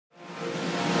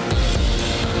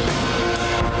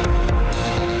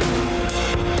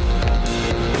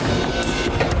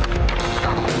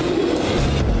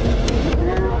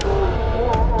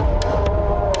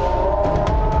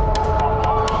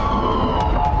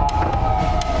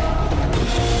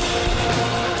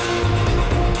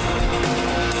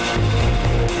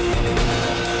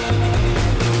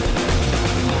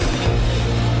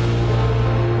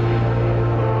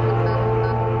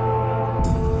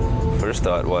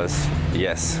thought was,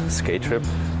 yes, skate trip.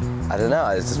 I don't know,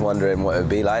 I was just wondering what it would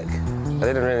be like. I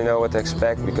didn't really know what to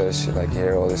expect because you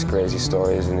hear all these crazy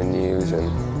stories in the news. And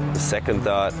the second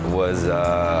thought was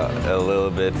a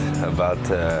little bit about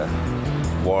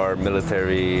war,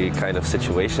 military kind of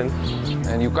situation.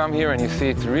 And you come here and you see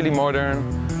it's really modern,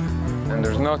 and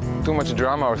there's not too much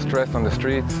drama or stress on the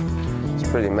streets. It's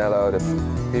pretty mellow, the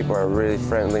people are really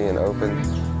friendly and open.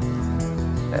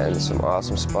 And some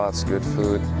awesome spots, good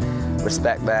food.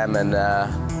 Respect them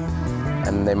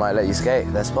and they might let you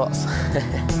skate their spots.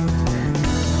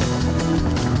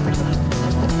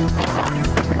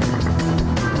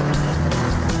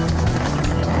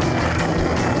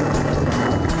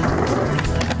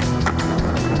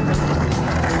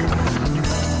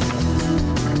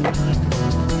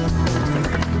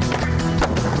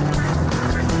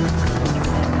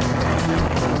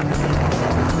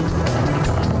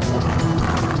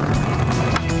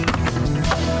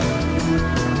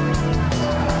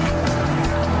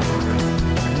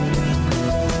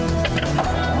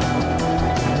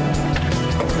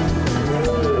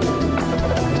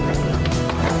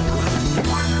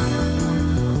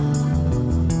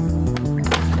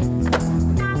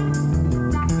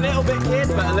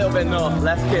 But a little bit not,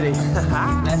 less kiddie,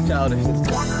 less childish.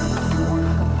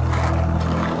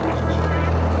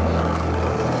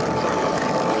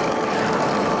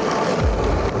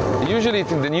 Usually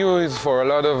it's in the news for a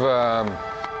lot of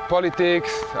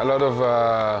politics, a lot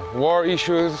of war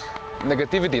issues,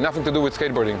 negativity, nothing to do with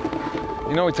skateboarding.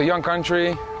 You know, it's a young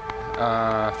country,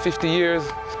 50 years,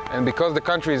 and because the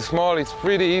country is small, it's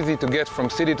pretty easy to get from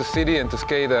city to city and to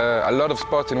skate a lot of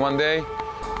spots in one day.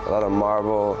 A lot of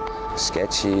marble,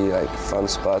 sketchy, fun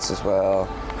spots as well.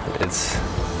 It's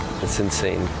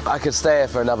insane. I could stay here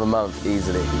for another month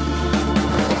easily.